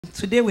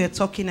Today we're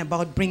talking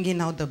about bringing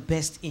out the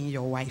best in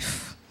your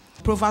wife.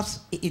 Proverbs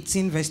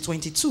 18 verse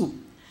 22.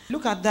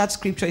 Look at that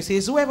scripture. It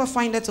says, whoever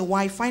findeth a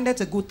wife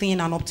findeth a good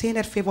thing and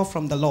obtaineth favor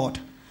from the Lord.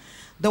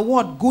 The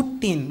word good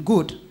thing,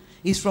 good,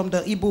 is from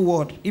the Hebrew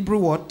word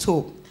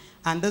tov.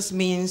 And this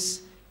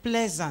means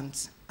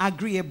pleasant,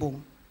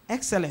 agreeable,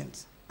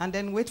 excellent. And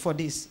then wait for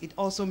this. It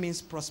also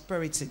means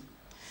prosperity.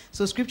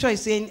 So scripture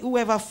is saying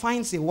whoever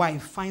finds a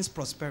wife finds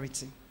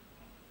prosperity.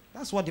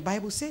 That's what the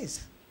Bible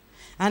says.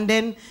 And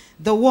then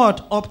the word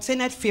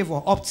obtaineth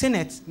favor.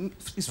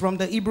 Obtaineth is from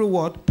the Hebrew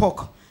word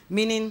pok,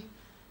 meaning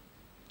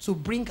to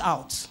bring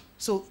out.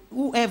 So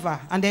whoever,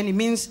 and then it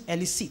means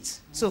elicit.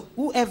 So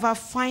whoever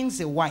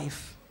finds a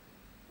wife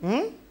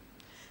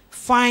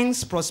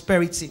finds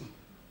prosperity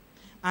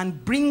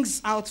and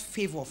brings out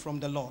favor from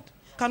the Lord.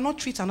 You cannot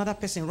treat another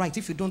person right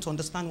if you don't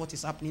understand what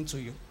is happening to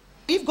you.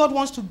 If God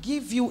wants to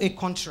give you a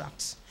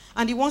contract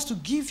and he wants to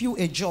give you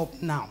a job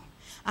now,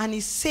 and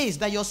he says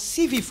that your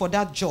CV for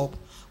that job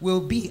will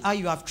be how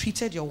you have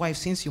treated your wife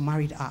since you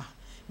married her,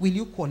 will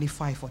you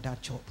qualify for that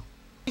job?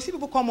 You see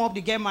people come up, they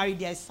get married,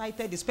 they're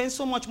excited, they spend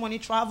so much money,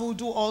 travel,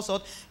 do all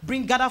sorts,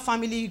 gather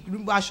family,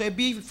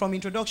 Ashwebi from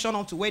introduction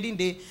up to wedding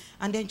day,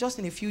 and then just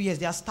in a few years,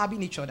 they are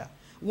stabbing each other.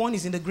 One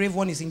is in the grave,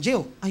 one is in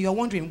jail. And you're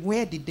wondering,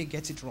 where did they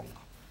get it wrong?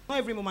 Not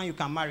every woman you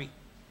can marry.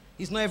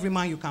 It's not every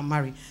man you can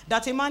marry.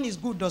 That a man is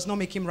good does not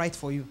make him right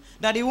for you.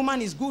 That a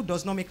woman is good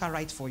does not make her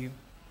right for you.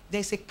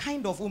 There's a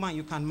kind of woman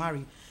you can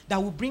marry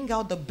that will bring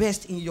out the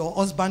best in your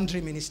husbandry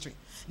ministry.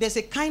 There's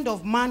a kind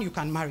of man you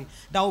can marry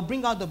that will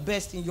bring out the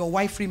best in your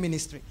wifery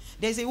ministry.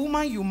 There's a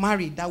woman you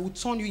marry that will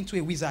turn you into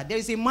a wizard. There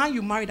is a man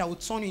you marry that will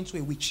turn you into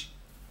a witch.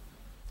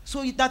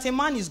 So that a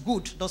man is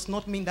good does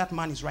not mean that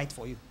man is right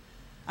for you.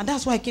 And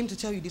that's why I came to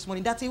tell you this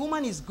morning that a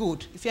woman is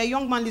good. If you're a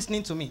young man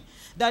listening to me,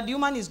 that the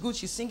woman is good.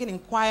 She's singing in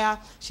choir.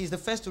 She's the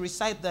first to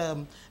recite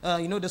the,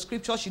 the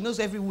scripture. She knows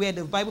everywhere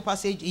the Bible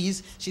passage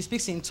is. She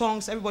speaks in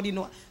tongues. Everybody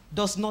knows.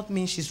 Does not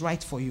mean she's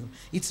right for you.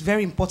 It's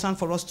very important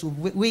for us to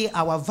weigh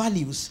our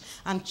values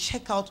and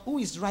check out who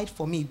is right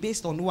for me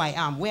based on who I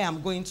am, where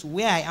I'm going to,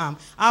 where I am,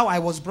 how I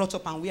was brought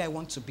up, and where I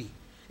want to be.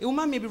 A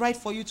woman may be right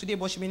for you today,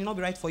 but she may not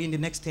be right for you in the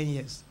next 10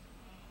 years.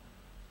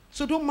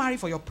 So don't marry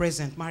for your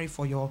present, marry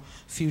for your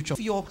future. If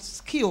your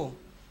skill,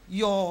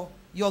 your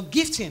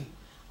gifting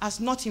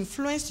has not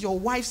influenced your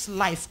wife's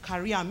life,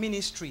 career,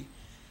 ministry,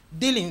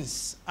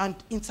 dealings, and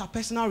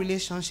interpersonal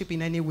relationship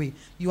in any way,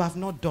 you have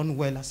not done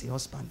well as a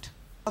husband.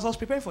 As I was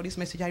preparing for this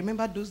message, I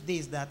remember those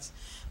days that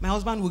my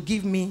husband would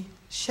give me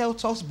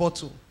Shelter's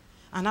bottle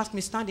and ask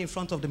me, stand in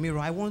front of the mirror.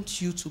 I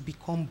want you to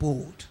become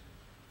bold.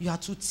 You are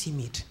too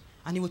timid.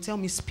 And he would tell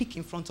me, speak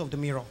in front of the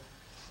mirror.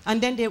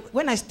 And then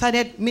when I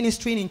started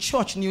ministering in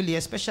church newly,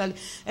 especially,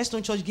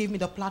 Estone Church gave me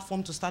the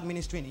platform to start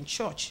ministering in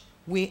church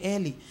way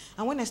early.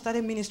 And when I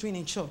started ministering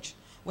in church,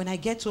 when I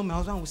get home, my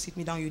husband would sit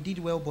me down, you did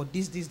well, but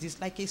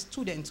this, like a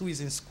student who is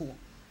in school.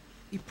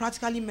 He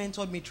practically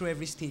mentored me through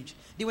every stage.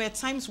 There were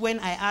times when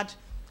I had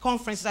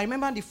conferences. I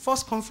remember the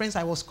first conference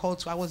I was called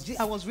to, I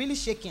was really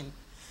shaking.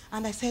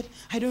 And I said,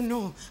 I don't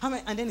know.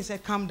 And then he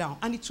said, calm down.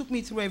 And he took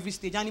me through every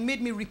stage. And he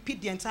made me repeat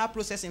the entire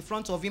process in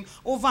front of him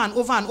over and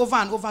over and over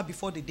and over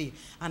before the day.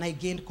 And I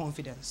gained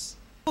confidence.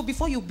 So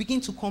before you begin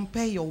to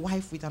compare your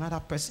wife with another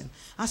person,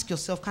 ask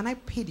yourself, can I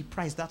pay the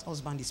price that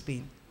husband is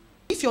paying?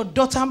 If your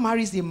daughter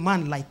marries a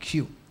man like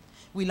you,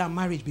 will her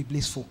marriage be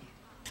blissful?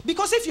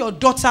 Because if your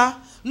daughter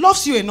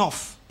loves you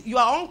enough, you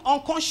are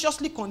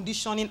unconsciously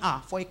conditioning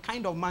her for a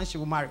kind of man she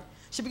will marry.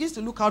 She begins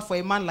to look out for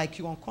a man like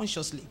you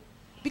unconsciously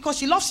because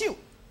she loves you.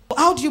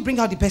 How do you bring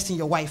out the best in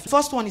your wife?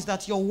 First one is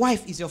that your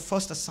wife is your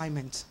first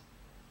assignment.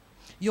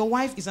 Your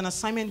wife is an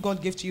assignment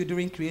God gave to you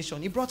during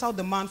creation. He brought out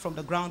the man from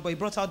the ground, but he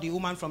brought out the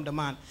woman from the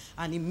man.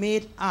 And he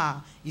made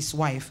her his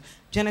wife.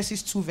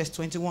 Genesis 2 verse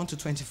 21 to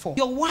 24.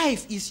 Your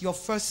wife is your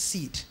first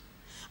seed.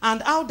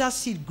 And how that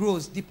seed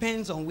grows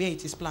depends on where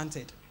it is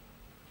planted.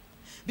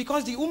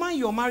 Because the woman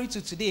you're married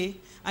to today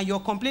and you're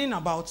complaining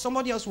about,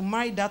 somebody else will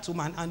marry that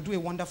woman and do a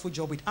wonderful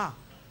job with her.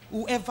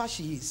 Whoever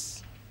she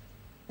is.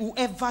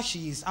 Whoever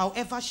she is,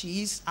 however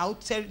she is,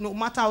 no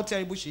matter how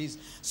terrible she is,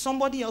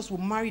 somebody else will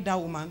marry that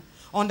woman,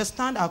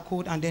 understand her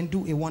code, and then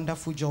do a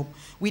wonderful job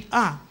with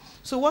her.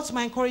 So what's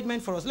my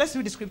encouragement for us? Let's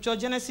read the scripture.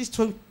 Genesis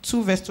 2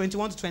 verse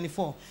 21 to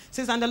 24. It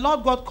says, and the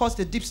Lord God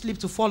caused a deep sleep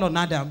to fall on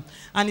Adam,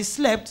 and he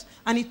slept,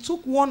 and he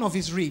took one of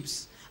his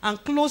ribs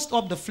and closed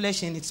up the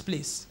flesh in its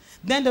place.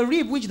 Then the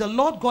rib which the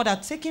Lord God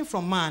had taken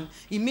from man,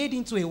 he made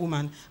into a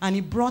woman, and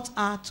he brought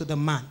her to the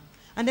man.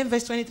 And then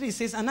verse 23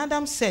 says, and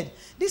Adam said,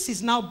 this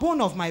is now bone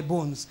of my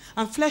bones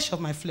and flesh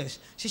of my flesh.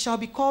 She shall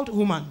be called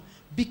woman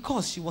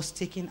because she was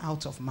taken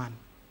out of man.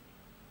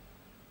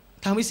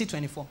 Can we see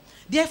 24?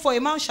 Therefore a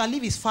man shall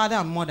leave his father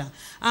and mother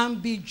and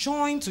be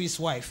joined to his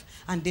wife,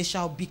 and they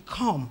shall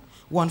become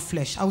one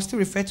flesh. I will still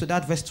refer to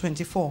that verse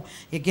 24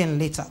 again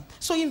later.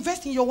 So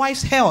invest in your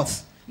wife's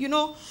health. You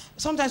know,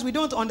 sometimes we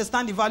don't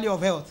understand the value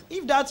of health.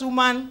 If that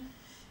woman...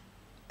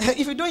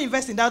 If you don't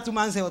invest in that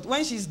woman's health,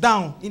 when she's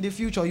down in the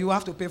future, you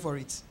have to pay for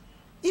it.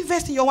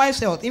 Invest in your wife's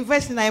health.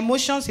 Invest in her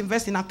emotions.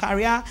 Invest in her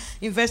career.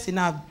 Invest in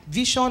her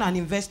vision. And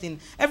invest in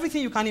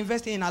everything you can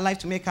invest in her life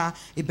to make her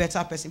a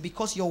better person.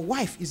 Because your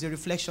wife is a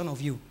reflection of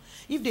you.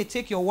 If they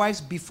take your wife's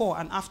before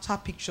and after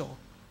picture,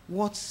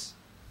 what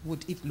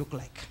would it look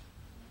like?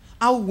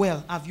 How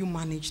well have you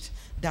managed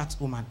that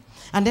woman?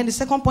 And then the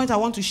second point I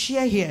want to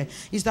share here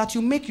is that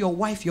you make your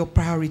wife your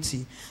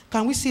priority.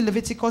 Can we see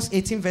Leviticus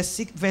 18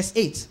 verse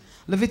 8?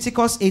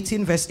 Leviticus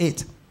 18 verse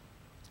 8.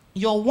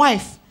 Your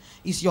wife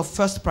is your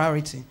first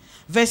priority.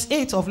 Verse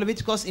 8 of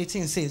Leviticus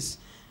 18 says,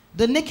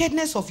 the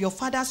nakedness of your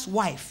father's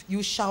wife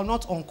you shall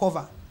not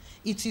uncover.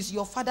 It is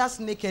your father's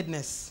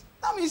nakedness.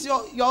 That means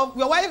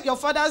your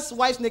father's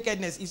wife's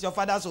nakedness is your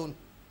father's own.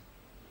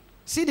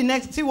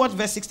 See what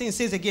verse 16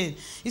 says again.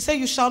 He said,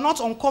 you shall not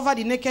uncover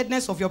the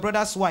nakedness of your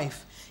brother's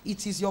wife.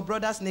 It is your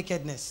brother's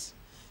nakedness.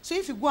 So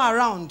if you go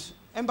around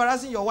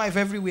embarrassing your wife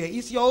everywhere,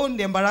 it's your own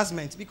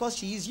embarrassment because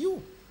she is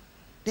you.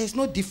 There's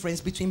no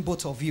difference between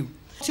both of you.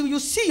 Till you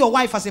see your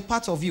wife as a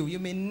part of you, you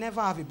may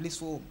never have a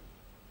blissful home.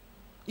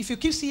 If you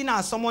keep seeing her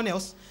as someone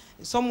else,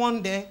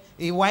 someone there,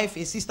 a wife,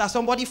 a sister,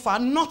 somebody far,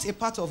 not a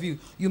part of you,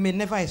 you may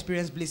never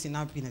experience bliss and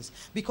happiness.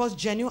 Because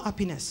genuine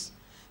happiness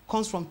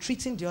comes from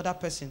treating the other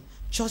person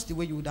just the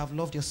way you would have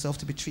loved yourself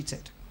to be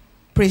treated.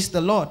 Praise the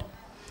Lord.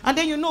 And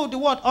then you know the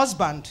word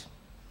husband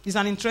is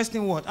an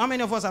interesting word. How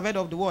many of us have heard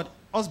of the word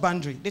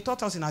husbandry? They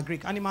taught us in our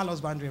Greek, animal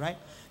husbandry, right?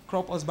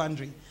 Crop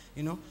husbandry.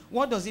 You know,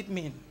 what does it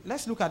mean?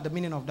 Let's look at the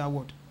meaning of that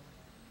word.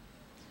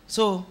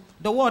 So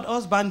the word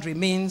husbandry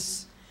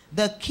means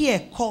the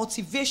care,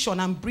 cultivation,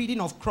 and breeding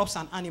of crops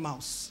and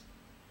animals.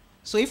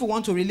 So if we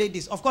want to relate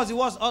this, of course, the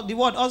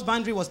word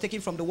husbandry was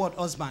taken from the word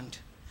husband.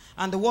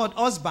 And the word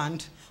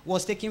husband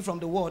was taken from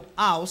the word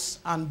house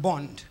and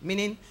bond,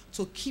 meaning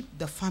to keep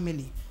the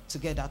family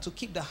together, to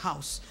keep the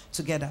house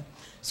together.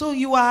 So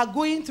you are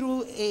going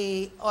through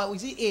a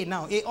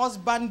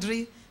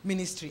husbandry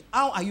ministry.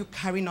 How are you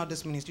carrying out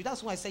this ministry?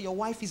 That's why I say your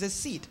wife is a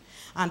seed.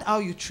 And how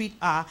you treat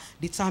her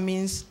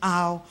determines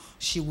how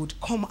she would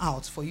come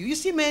out for you. You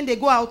see men, they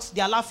go out,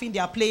 they are laughing, they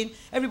are playing.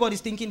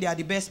 Everybody's thinking they are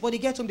the best. But they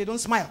get home, they don't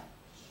smile.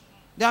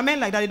 There are men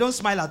like that, they don't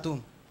smile at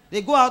home.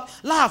 They go out,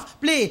 laugh,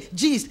 play,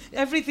 gist,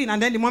 everything.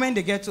 And then the moment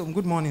they get home,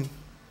 good morning,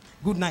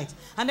 good night.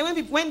 And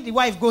then when the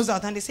wife goes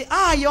out and they say,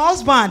 your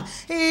husband,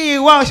 hey,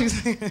 wow.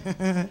 She's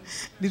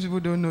these people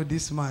don't know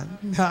this man.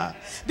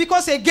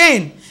 Because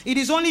again, it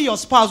is only your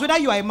spouse, whether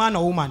you are a man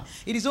or woman,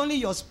 it is only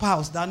your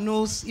spouse that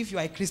knows if you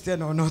are a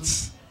Christian or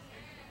not.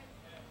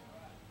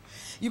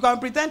 You can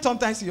pretend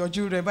sometimes to your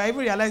children, but I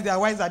even realize they are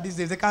wiser these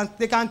days.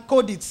 They can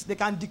code it, they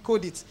can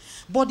decode it.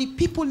 But the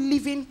people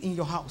living in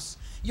your house,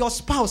 your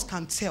spouse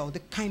can tell the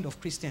kind of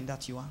Christian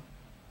that you are.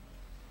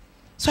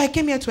 So I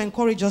came here to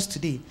encourage us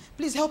today.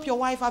 Please help your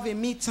wife have a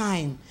me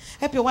time.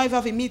 Help your wife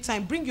have a me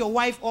time. Bring your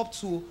wife up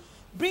to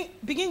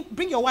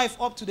bring your wife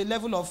up to the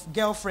level of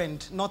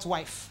girlfriend, not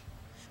wife.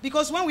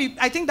 Because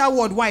I think that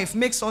word wife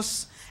makes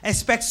us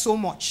expect so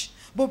much.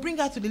 But bring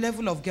her to the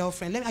level of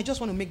girlfriend. I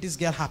just want to make this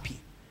girl happy.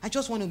 I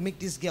just want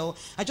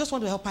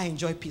to help her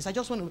enjoy peace. I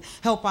just want to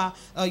help her,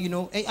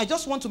 I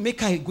just want to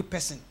make her a good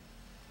person.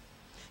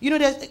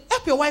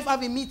 Help your wife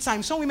have a me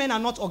time. Some women are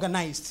not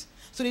organized.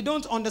 So they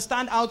don't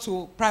understand how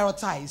to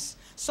prioritize.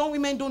 Some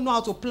women don't know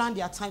how to plan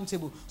their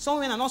timetable. Some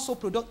women are not so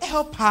productive.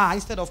 Help her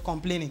instead of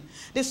complaining.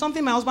 There's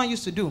something my husband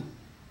used to do.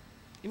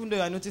 Even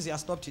though I noticed he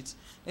has stopped it.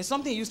 There's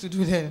something he used to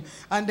do there.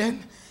 And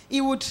then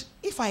he would,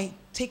 if I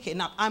take a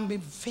nap, I'm a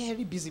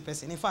very busy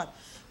person. In fact,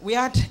 we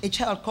had a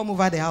child come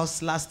over the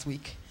house last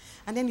week.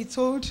 And then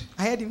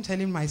I heard him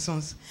telling my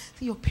sons,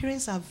 your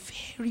parents are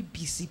very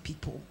busy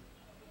people.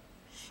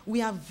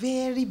 We are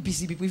very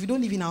busy people. If you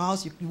don't live in our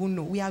house, you won't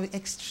know. We are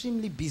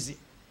extremely busy.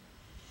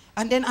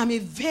 And then I'm a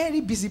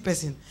very busy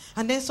person.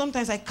 And then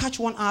sometimes I catch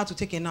 1 hour to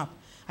take a nap.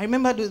 I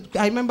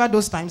remember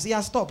those times. He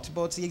has stopped,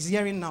 but he's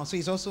hearing now, so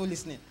he's also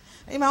listening.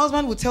 And my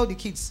husband would tell the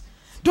kids,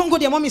 don't go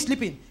there, mom is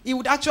sleeping. He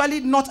would actually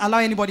not allow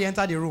anybody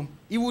enter the room.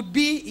 He would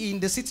be in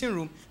the sitting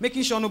room,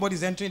 making sure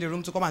nobody's entering the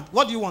room to come out.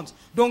 What do you want?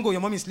 Don't go,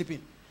 your mom is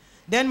sleeping.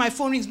 Then my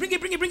phone rings, bring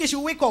it.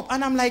 She'll wake up.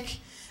 And I'm like,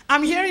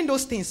 I'm hearing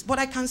those things, but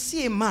I can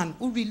see a man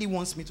who really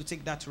wants me to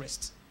take that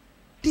rest.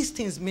 These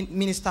things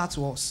minister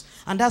to us.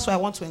 And that's why I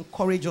want to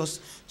encourage us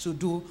to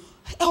do.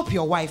 Help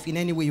your wife in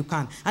any way you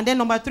can. And then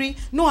number 3,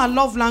 know her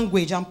love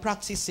language and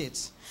practice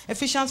it.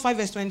 Ephesians 5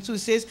 verse 22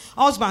 says,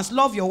 husbands,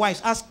 love your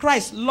wives as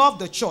Christ loved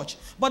the church.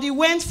 But he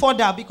went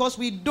further because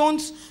we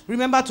don't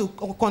remember to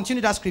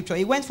continue that scripture.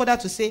 He went further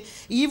to say,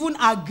 he even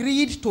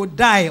agreed to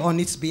die on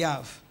its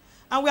behalf.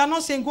 And we are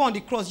not saying go on the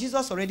cross.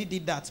 Jesus already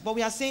did that. But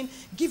we are saying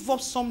give up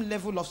some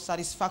level of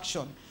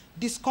satisfaction.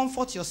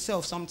 Discomfort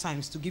yourself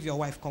sometimes to give your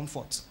wife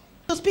comfort.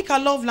 So speak her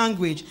love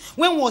language.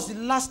 When was the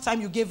last time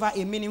you gave her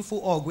a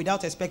meaningful hug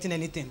without expecting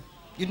anything?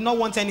 You did not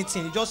want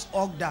anything. You just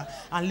hugged her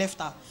and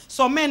left her.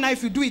 Some men, now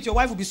if you do it, your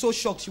wife will be so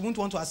shocked she won't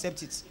want to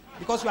accept it.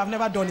 Because you have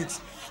never done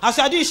it. As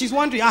you are doing, she's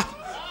wondering,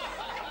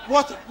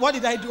 what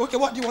did I do? Okay,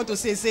 what do you want to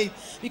say? Say.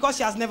 Because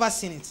she has never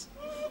seen it.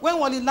 When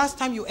was the last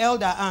time you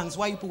held her hands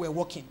while you people were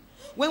walking?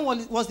 When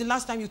was the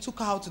last time you took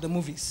her out to the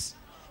movies?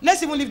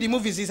 Let's even leave the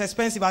movies. It's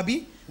expensive,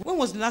 Abby. When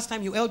was the last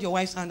time you held your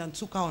wife's hand and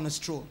took her on a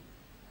stroll?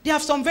 They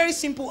have some very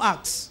simple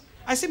acts.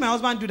 I see my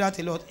husband do that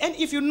a lot. And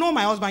if you know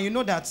my husband, you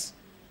know that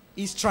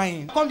he's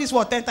trying. Come this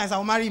world 10 times,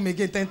 I'll marry him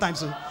again 10 times.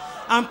 So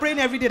I'm praying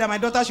every day that my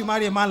daughter should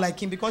marry a man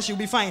like him because she'll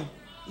be fine.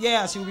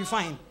 Yeah, she'll be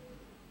fine.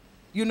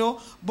 You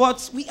know?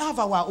 But we have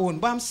our own.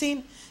 But I'm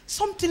saying,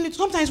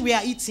 sometimes we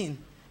are eating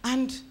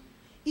and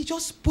he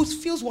just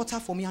fills water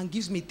for me and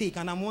gives me take.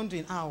 And I'm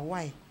wondering,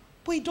 why?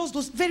 But he does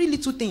those very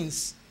little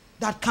things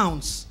that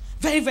counts.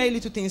 Very, very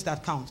little things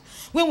that count.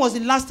 When was the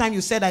last time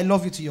you said I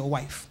love you to your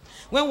wife?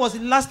 When was the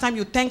last time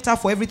you thanked her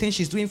for everything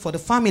she's doing for the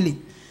family?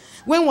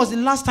 When was the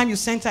last time you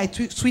sent her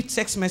a sweet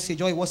text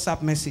message or a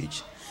WhatsApp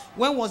message?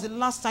 When was the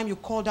last time you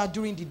called her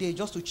during the day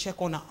just to check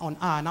on her and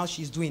how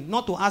she's doing?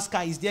 Not to ask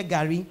her, is there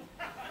Gary?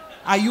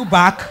 Are you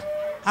back?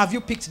 Have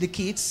you picked the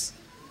kids?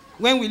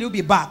 When will you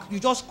be back? You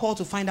just call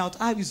to find out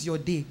how is your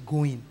day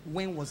going.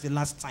 When was the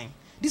last time?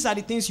 These are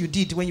the things you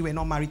did when you were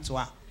not married to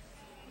her.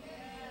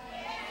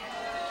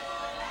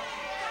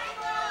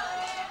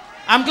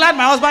 I'm glad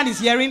my husband is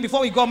hearing.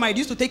 Before we got married, he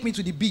used to take me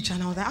to the beach.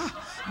 And I was like,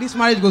 this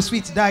marriage goes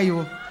sweet, die,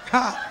 yo.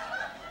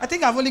 I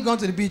think I've only gone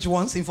to the beach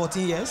once in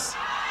 14 years.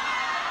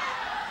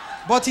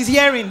 But he's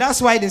hearing.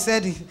 That's why they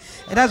said it.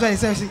 That's why they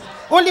said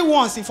only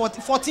once in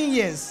 14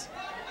 years.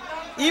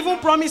 He even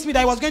promised me that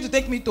he was going to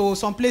take me to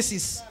some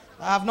places.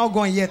 I have not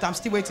gone yet. I'm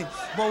still waiting.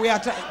 But we are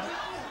trying.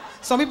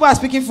 Some people are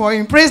speaking for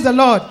him. Praise the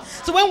Lord.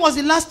 So when was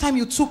the last time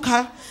you took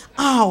her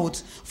out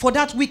for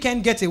that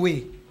weekend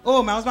getaway?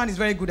 Oh, my husband is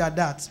very good at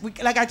that.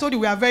 Like I told you,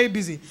 we are very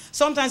busy.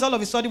 Sometimes all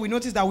of a sudden we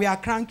notice that we are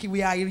cranky,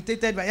 we are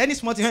irritated by any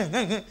small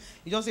thing.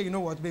 You just say, you know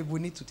what, babe, we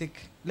need to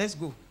let's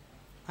go.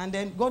 And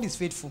then God is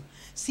faithful.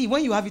 See,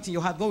 when you have it in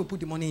your heart, God will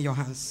put the money in your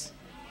hands.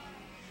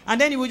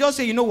 And then he will just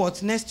say, you know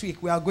what, next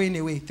week we are going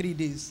away, 3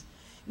 days.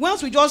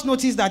 Once we just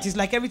notice that it's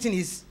like everything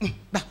is,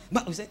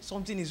 we say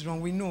something is wrong,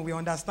 we know, we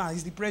understand,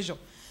 it's the pressure.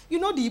 You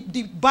know,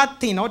 the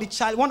bad thing or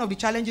one of the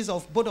challenges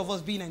of both of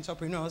us being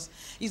entrepreneurs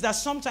is that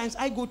sometimes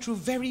I go through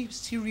very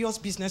serious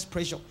business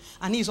pressure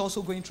and he's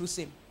also going through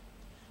same.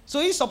 So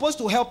he's supposed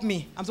to help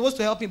me. I'm supposed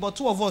to help him, but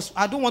two of us,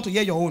 I don't want to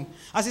hear your own.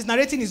 As he's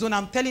narrating his own,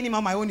 I'm telling him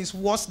how my own is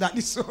worse than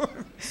his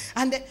own.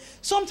 And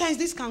sometimes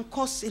this can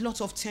cause a lot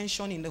of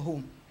tension in the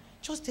home.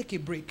 Just take a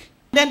break.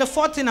 Then the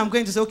fourth thing I'm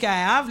going to say, okay,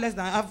 I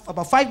have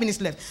about 5 minutes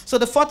left. So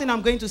the fourth thing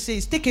I'm going to say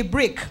is take a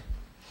break.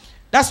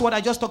 That's what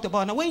I just talked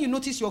about. Now, when you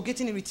notice you're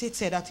getting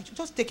irritated at it,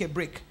 just take a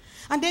break.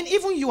 And then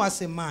even you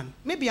as a man,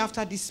 maybe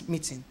after this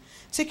meeting,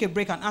 take a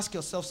break and ask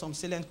yourself some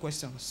salient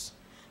questions.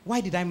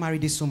 Why did I marry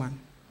this woman?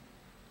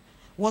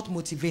 What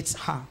motivates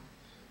her?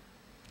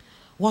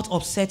 What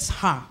upsets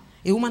her?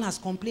 A woman has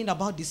complained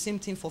about the same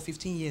thing for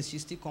 15 years.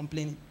 She's still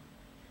complaining.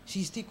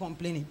 She's still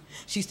complaining.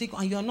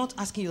 And you're not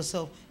asking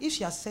yourself, if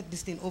she has said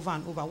this thing over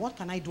and over, what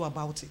can I do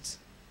about it?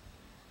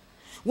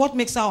 What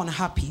makes her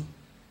unhappy?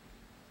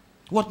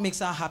 What makes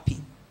her happy?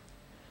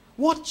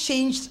 What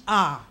changed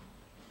her?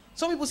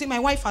 Some people say, my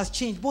wife has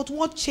changed, but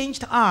what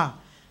changed her?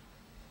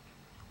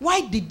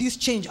 Why did this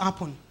change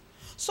happen?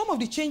 Some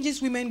of the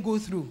changes women go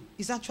through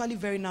is actually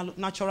very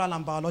natural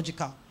and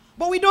biological.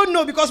 But we don't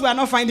know because we are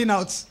not finding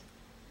out.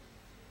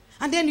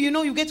 And then,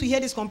 you get to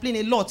hear this complaint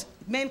a lot.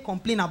 Men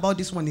complain about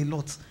this one a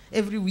lot,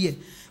 everywhere.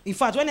 In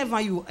fact, whenever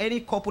any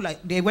couple,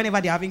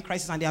 whenever they're having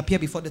crisis and they appear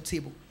before the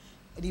table,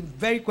 the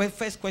very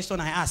first question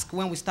I ask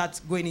when we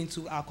start going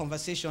into our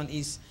conversation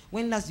is,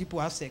 when last did people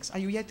have sex? Are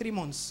you here 3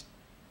 months?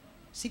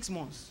 6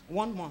 months?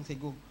 1 month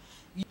ago?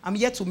 I'm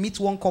yet to meet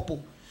one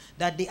couple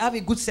that they have a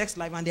good sex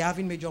life and they're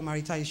having major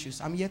marital issues.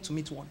 I'm yet to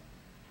meet one.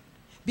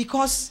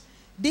 Because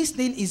this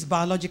thing is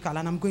biological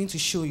and I'm going to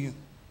show you.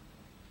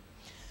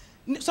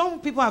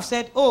 Some people have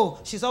said, oh,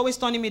 she's always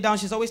turning me down,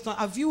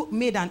 Have you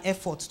made an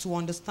effort to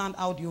understand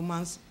how the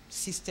human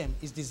system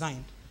is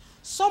designed?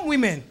 Some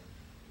women,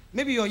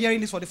 maybe you're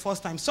hearing this for the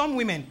first time, some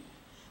women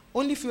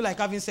only feel like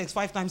having sex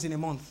 5 times in a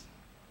month.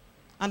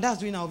 And that's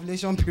during our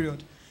ovulation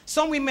period.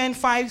 Some women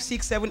 5,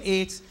 6, 7,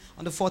 8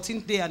 on the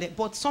 14th day,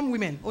 but some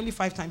women only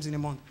 5 times in a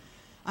month.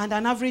 And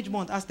an average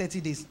month has 30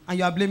 days, and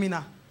you are blaming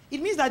her.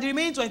 It means that the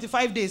remaining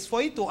 25 days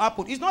for it to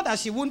happen, it's not that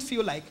she won't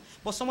feel like,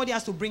 but somebody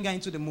has to bring her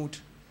into the mood.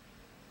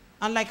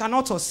 And like an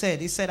author said,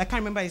 he said, I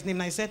can't remember his name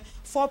now, he said,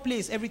 foreplay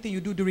is everything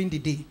you do during the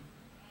day.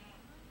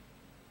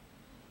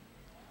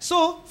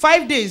 So,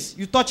 5 days,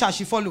 you touch her,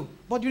 she follow.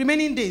 But the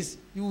remaining days,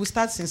 you will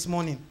start since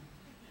morning.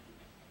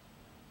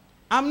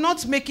 I'm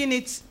not making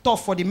it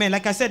tough for the men.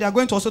 Like I said, they are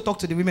going to also talk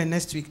to the women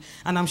next week.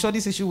 And I'm sure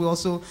this issue will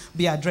also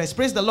be addressed.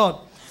 Praise the Lord.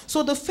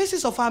 So the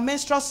phases of our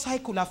menstrual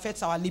cycle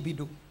affects our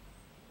libido.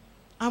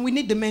 And we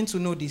need the men to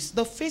know this.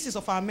 The phases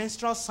of our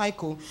menstrual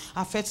cycle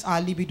affects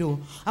our libido.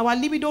 Our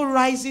libido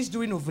rises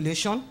during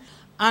ovulation.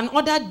 And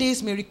other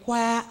days may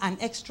require an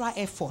extra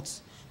effort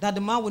that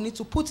the man will need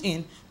to put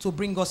in to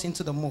bring us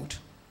into the mood.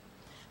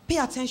 Pay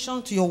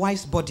attention to your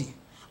wife's body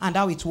and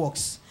how it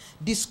works.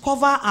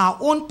 Discover our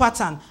own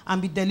pattern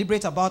and be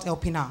deliberate about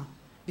helping her,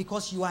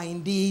 because you are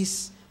in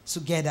this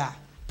together.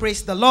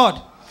 Praise the Lord.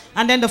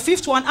 And then the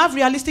fifth one, have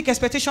realistic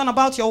expectation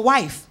about your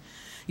wife.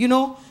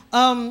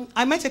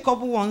 I met a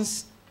couple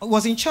once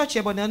was in church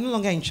here, but they're no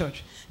longer in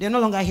church. They're no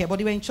longer here, but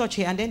they were in church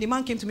here. And then the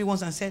man came to me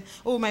once and said,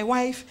 oh, my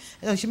wife,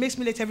 she makes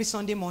me late every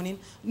Sunday morning.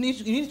 You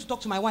need to talk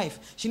to my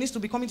wife. She needs to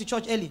be coming to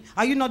church early.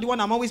 Are you not the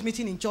one I'm always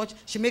meeting in church?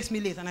 She makes me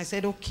late. And I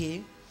said,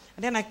 okay.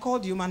 And then I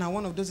called you, man, and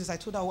one of those days I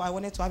told her I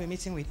wanted to have a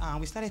meeting with her.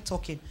 And we started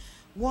talking.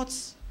 What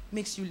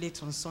makes you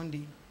late on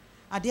Sunday?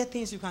 Are there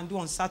things you can do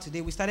on Saturday?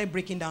 We started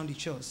breaking down the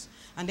chores.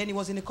 And then it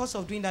was in the course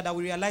of doing that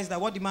we realized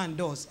that what the man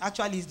does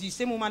actually is the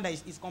same woman that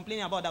is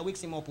complaining about that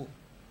wakes him up.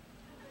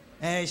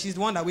 She's the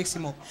one that wakes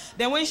him up.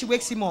 Then when she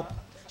wakes him up,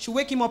 she'll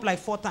wake him up like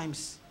 4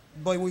 times,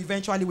 but he will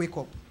eventually wake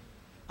up.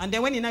 And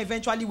then when he now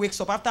eventually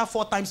wakes up, after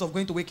 4 times of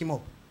going to wake him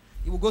up,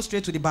 he will go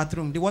straight to the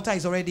bathroom. The water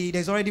is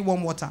there's already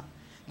warm water.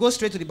 Goes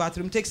straight to the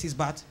bathroom, takes his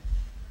bath,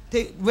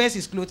 wears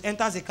his clothes,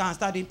 enters the car and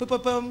starts doing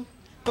pum,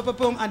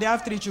 and they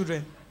have 3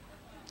 children.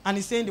 And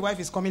he's saying the wife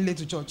is coming late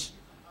to church.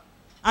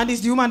 And it's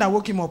the woman that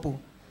woke him up.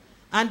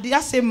 And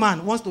that same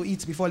man wants to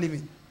eat before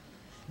leaving.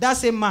 That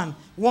same man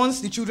wants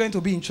the children to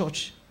be in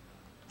church.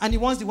 And he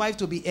wants the wife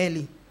to be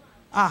early.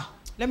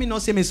 Let me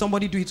not say, may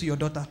somebody do it to your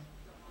daughter.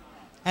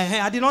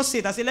 I did not say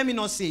it. I said, let me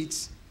not say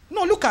it.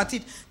 No, look at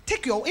it.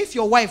 If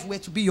your wife were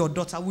to be your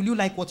daughter, will you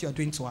like what you're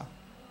doing to her?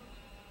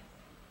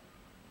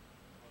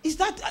 Is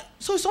that,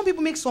 so some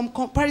people make some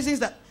comparisons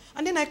that,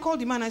 and then I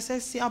called the man, I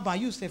said, see, Abba,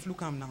 you self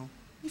look am now.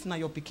 If now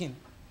you're picking.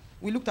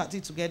 We looked at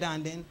it together,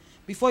 and then,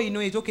 before you know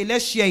it, okay,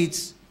 let's share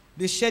it.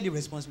 They shared the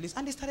responsibilities,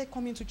 and they started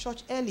coming to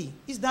church early.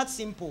 It's that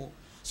simple.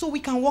 So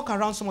we can walk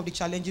around some of the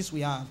challenges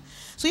we have.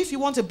 So if you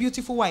want a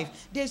beautiful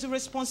wife, there's a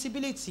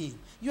responsibility.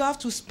 You have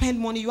to spend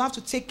money. You have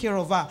to take care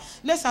of her.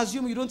 Let's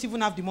assume you don't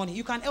even have the money.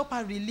 You can help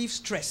her relieve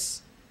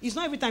stress. It's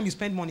not every time you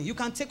spend money. You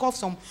can take off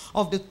some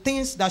of the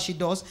things that she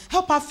does.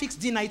 Help her fix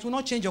dinner. It will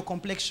not change your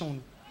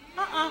complexion.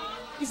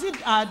 Is it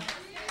hard?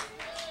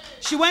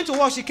 She went to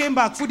work. She came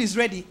back. Food is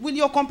ready. Will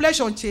your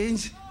complexion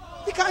change?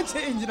 It can't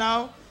change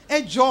now.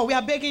 Hey, Joe, we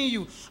are begging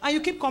you. And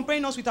you keep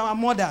comparing us with our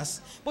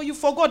mothers. But you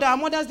forgot that our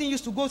mothers didn't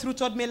used to go through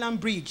Third Mainland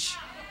Bridge.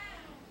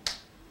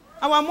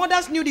 Our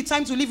mothers knew the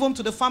time to leave home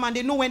to the farm, and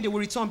they know when they will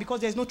return because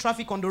there's no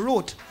traffic on the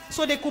road.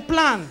 So they could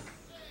plan.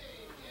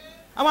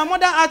 Our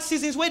mother had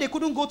seasons where they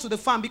couldn't go to the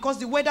farm because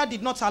the weather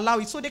did not allow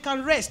it, so they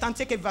can rest and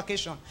take a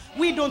vacation.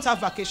 We don't have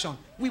vacation.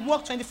 We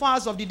work 24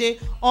 hours of the day,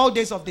 all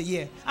days of the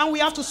year. And we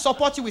have to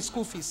support you with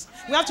school fees.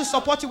 We have to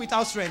support you with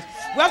house rent.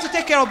 We have to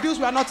take care of bills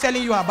we are not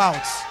telling you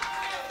about.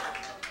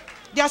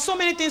 There are so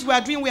many things we are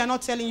doing we are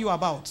not telling you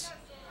about.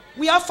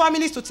 We have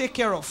families to take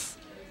care of.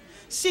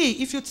 See,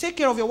 if you take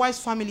care of your wife's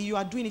family, you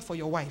are doing it for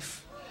your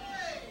wife.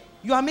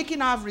 You are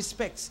making her have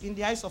respect in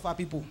the eyes of our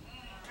people.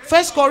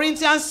 1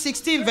 Corinthians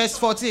 16 verse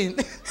 14.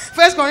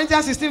 1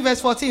 Corinthians 16 verse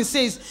 14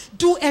 says,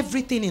 do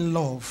everything in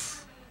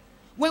love.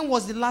 When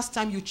was the last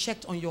time you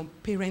checked on your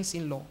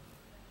parents-in-law?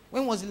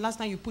 When was the last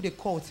time you put a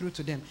call through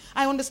to them?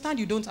 I understand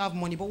you don't have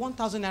money, but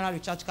 1,000 naira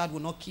recharge card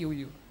will not kill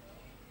you.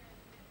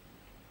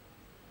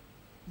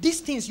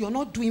 These things you're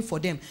not doing for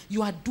them,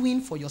 you are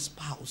doing for your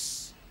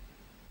spouse.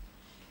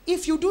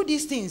 If you do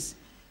these things,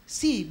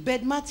 see,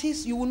 bed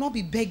matters, you will not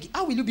be begging.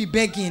 How will you be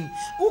begging?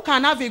 Who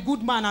can have a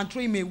good man and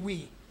throw him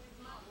away?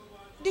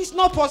 This is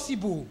not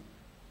possible.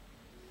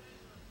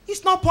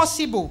 It's not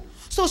possible.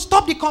 So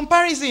stop the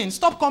comparison.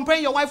 Stop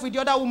comparing your wife with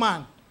the other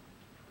woman.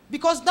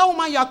 Because that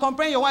woman you are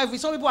comparing your wife with,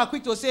 some people are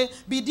quick to say,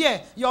 be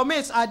there, your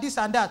mates are this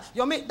and that.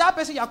 That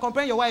person you are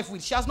comparing your wife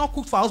with, she has not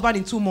cooked for her husband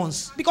in 2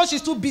 months because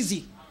she's too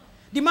busy.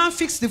 The man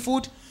fixed the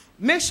food,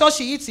 make sure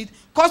she eats it,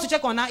 calls to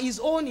check on her. His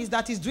own is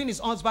that he's doing his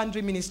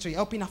husbandry ministry,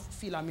 helping her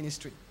fulfill her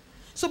ministry.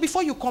 So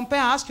before you compare,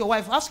 ask your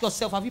wife, ask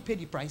yourself, have you paid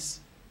the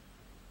price?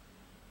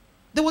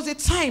 There was a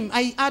time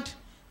I had,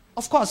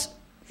 of course,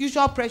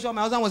 usual pressure. My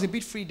husband was a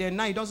bit free then.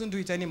 Now he doesn't do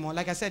it anymore.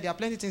 Like I said, there are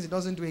plenty of things he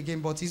doesn't do again,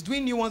 but he's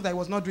doing new ones that he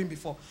was not doing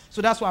before.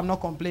 So that's why I'm not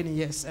complaining,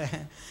 yes.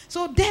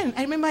 So then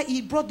I remember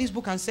he brought this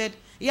book and said,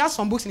 he has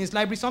some books in his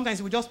library. Sometimes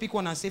he would just pick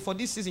one and say, for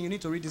this season, you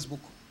need to read this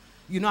book.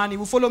 You know, and he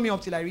will follow me up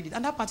till I read it.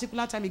 And that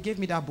particular time, he gave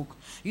me that book.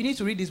 You need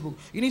to read this book.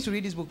 You need to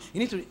read this book. You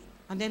need to read.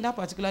 And then that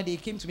particular day, he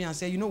came to me and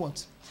said, you know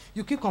what?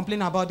 You keep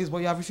complaining about this, but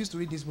you have refused to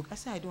read this book. I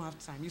said, I don't have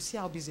time. You see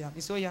how busy I am.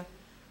 He said, oh yeah,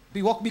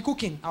 be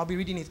cooking. I'll be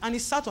reading it. And he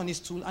sat on his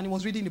stool and he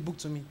was reading the book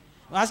to me.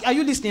 I asked, are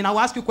you listening? I will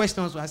ask you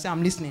questions. I said,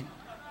 I'm listening.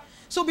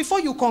 So before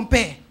you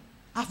compare,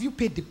 have you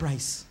paid the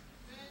price?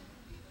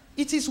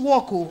 It is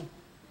work, oh.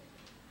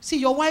 See,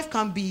 your wife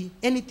can be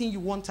anything you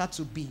want her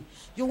to be.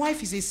 Your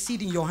wife is a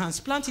seed in your hands.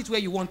 Plant it where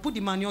you want. Put the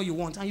manure you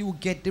want, and you will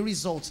get the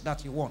results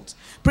that you want.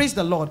 Praise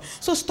the Lord.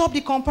 So stop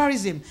the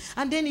comparison.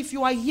 And then if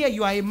you are here,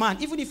 you are a man.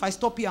 Even if I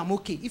stop here, I'm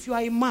okay. If you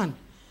are a man,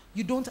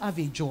 you don't have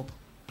a job.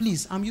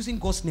 Please, I'm using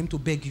God's name to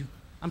beg you.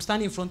 I'm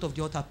standing in front of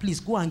the altar.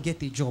 Please, go and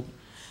get a job.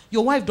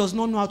 Your wife does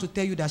not know how to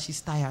tell you that she's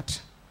tired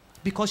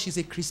because she's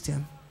a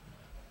Christian.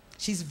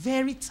 She's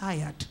very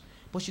tired,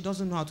 but she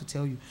doesn't know how to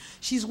tell you.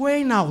 She's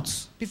wearing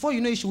out. Before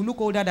you know it, she will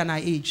look older than her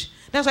age.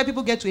 That's why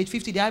people get to age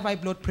 50, they have high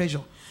blood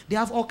pressure. They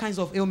have all kinds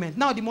of ailments.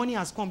 Now the money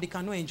has come, they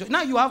cannot enjoy it.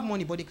 Now you have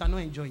money, but they cannot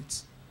enjoy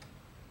it.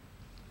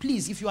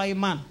 Please, if you are a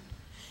man,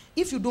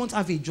 if you don't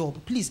have a job,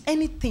 please,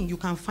 anything you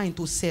can find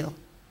to sell,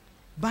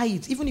 Buy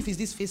it. Even if it's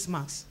this face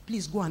mask,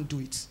 please go and do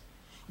it.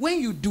 When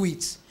you do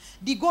it,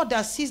 the God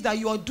that sees that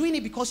you are doing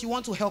it because you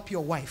want to help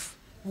your wife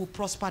will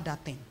prosper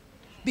that thing.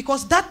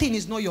 Because that thing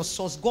is not your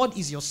source. God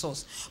is your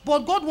source. But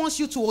God wants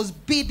you to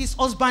obey this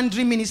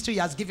husbandry ministry he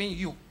has given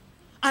you.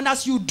 And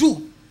as you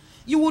do,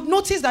 you would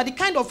notice that the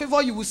kind of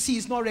favor you will see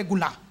is not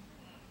regular.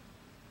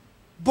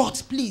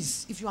 But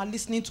please, if you are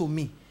listening to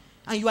me,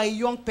 and you are a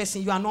young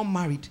person, you are not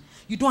married,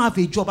 you don't have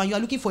a job, and you are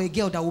looking for a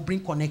girl that will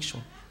bring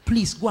connection,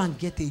 please go and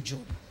get a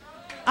job.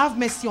 Have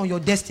mercy on your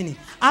destiny.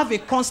 Have a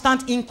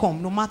constant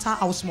income, no matter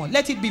how small.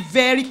 Let it be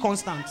very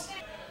constant.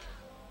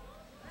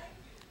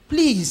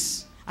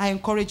 Please, I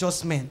encourage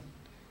us men.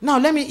 Now,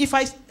 let me, if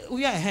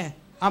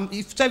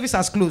service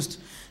has closed,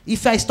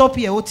 if I stop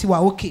here,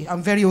 okay,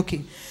 I'm very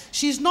okay.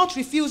 She's not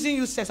refusing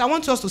you sex. I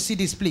want us to see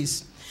this,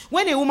 please.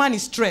 When a woman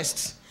is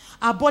stressed,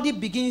 her body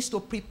begins to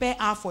prepare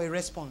her for a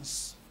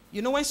response.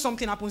 You know, when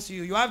something happens to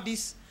you, you have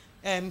this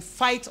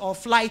fight or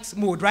flight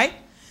mode, right?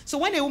 So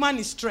when a woman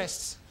is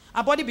stressed,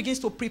 her body begins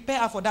to prepare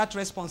her for that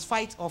response,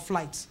 fight or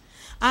flight.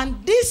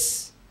 And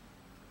this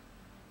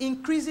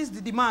increases the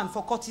demand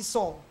for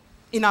cortisol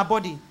in her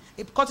body,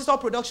 cortisol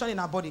production in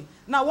her body.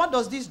 Now, what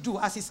does this do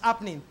as it's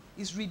happening?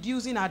 It's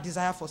reducing her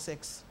desire for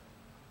sex.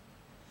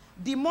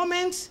 The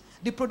moment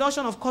the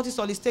production of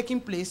cortisol is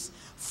taking place,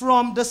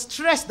 from the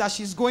stress that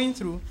she's going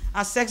through,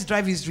 her sex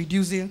drive is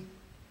reducing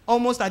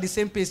almost at the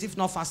same pace, if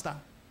not faster.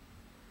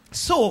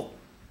 So,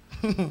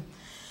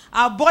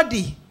 her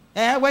body,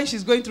 when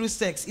she's going through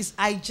sex, is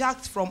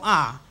hijacked from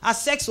her. Her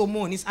sex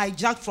hormone is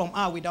hijacked from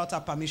her without her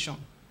permission.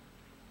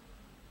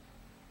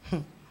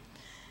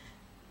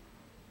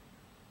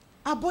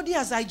 Her body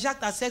has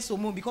hijacked her sex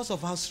hormone because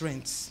of house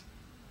rent.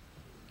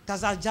 It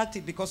has hijacked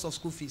it because of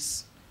school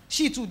fees.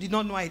 She too did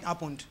not know how it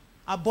happened.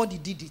 Her body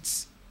did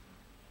it.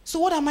 So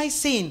what am I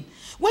saying?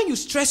 When you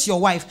stress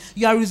your wife,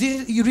 you're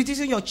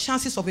reducing your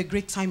chances of a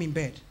great time in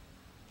bed.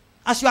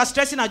 As you are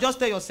stressing her, just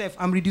tell yourself,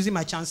 I'm reducing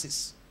my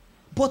chances.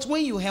 But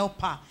when you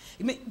help her,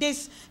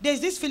 there's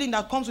this feeling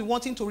that comes with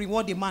wanting to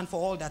reward a man for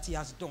all that he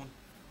has done.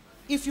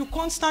 If you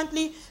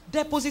constantly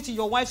deposit in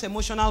your wife's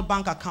emotional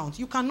bank account,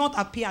 you cannot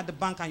appear at the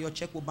bank and your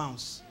check will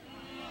bounce.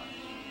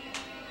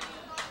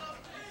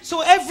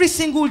 So every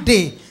single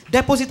day,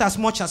 deposit as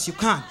much as you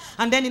can.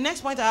 And then the next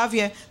point I have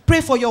here,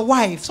 pray for your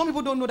wife. Some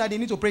people don't know that they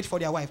need to pray for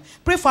their wife.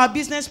 Pray for her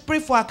business, pray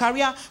for her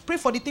career, pray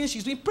for the things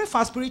she's doing, pray for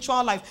her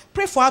spiritual life,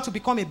 pray for her to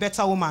become a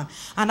better woman.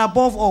 And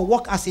above all,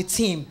 work as a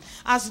team.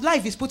 As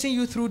life is putting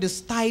you through the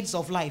tides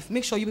of life,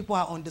 make sure you people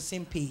are on the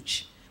same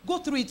page. Go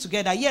through it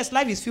together. Yes,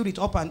 life is filled with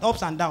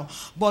ups and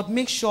downs, but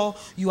make sure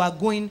you are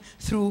going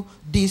through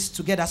this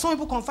together. Some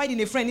people confide in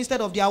a friend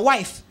instead of their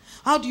wife.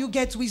 How do you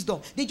get wisdom?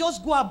 They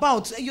just go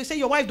about. You say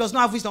your wife does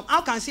not have wisdom.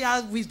 How can she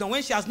have wisdom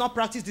when she has not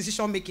practiced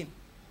decision making?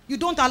 You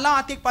don't allow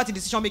her to take part in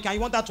decision making and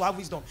you want her to have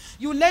wisdom.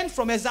 You learn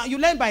from you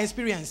learn by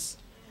experience.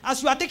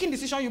 As you are taking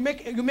decision, you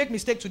make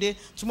mistake today,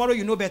 tomorrow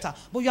you know better.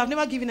 But you have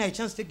never given her a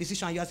chance to take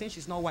decision and you are saying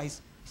she's not wise.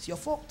 It's your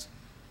fault.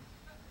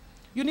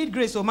 You need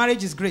grace, so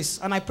marriage is grace.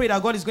 And I pray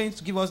that God is going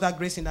to give us that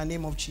grace in the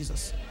name of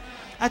Jesus.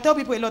 I tell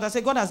people a lot, I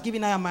say, God has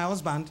given I and my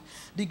husband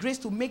the grace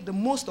to make the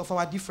most of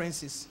our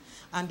differences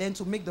and then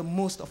to make the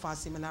most of our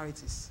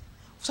similarities.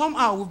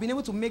 Somehow, we've been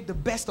able to make the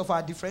best of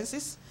our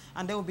differences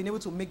and then we've been able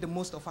to make the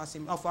most of our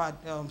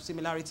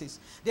similarities.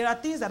 There are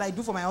things that I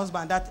do for my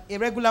husband that a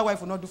regular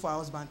wife will not do for her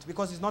husband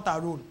because it's not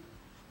her role.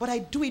 But I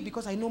do it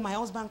because I know my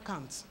husband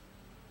can't.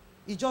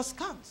 He just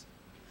can't.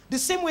 The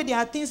same way there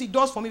are things he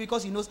does for me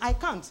because he knows I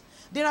can't.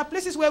 There are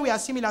places where we are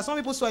similar. Some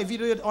people saw a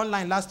video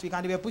online last week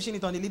and they were pushing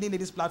it on the Leading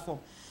Ladies platform.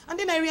 And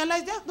then I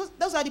realized that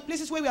those are the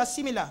places where we are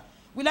similar.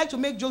 We like to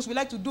make jokes, we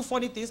like to do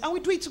funny things, and we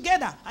do it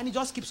together. And it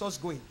just keeps us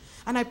going.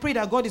 And I pray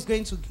that God is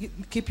going to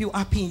keep you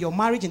happy in your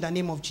marriage in the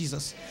name of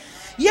Jesus.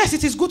 Yes,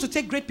 it is good to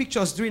take great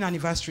pictures during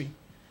anniversary.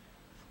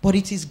 But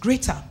it is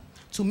greater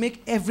to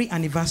make every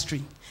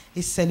anniversary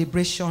a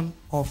celebration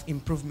of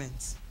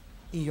improvement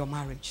in your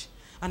marriage.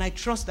 And I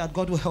trust that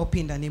God will help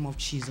you in the name of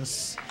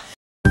Jesus.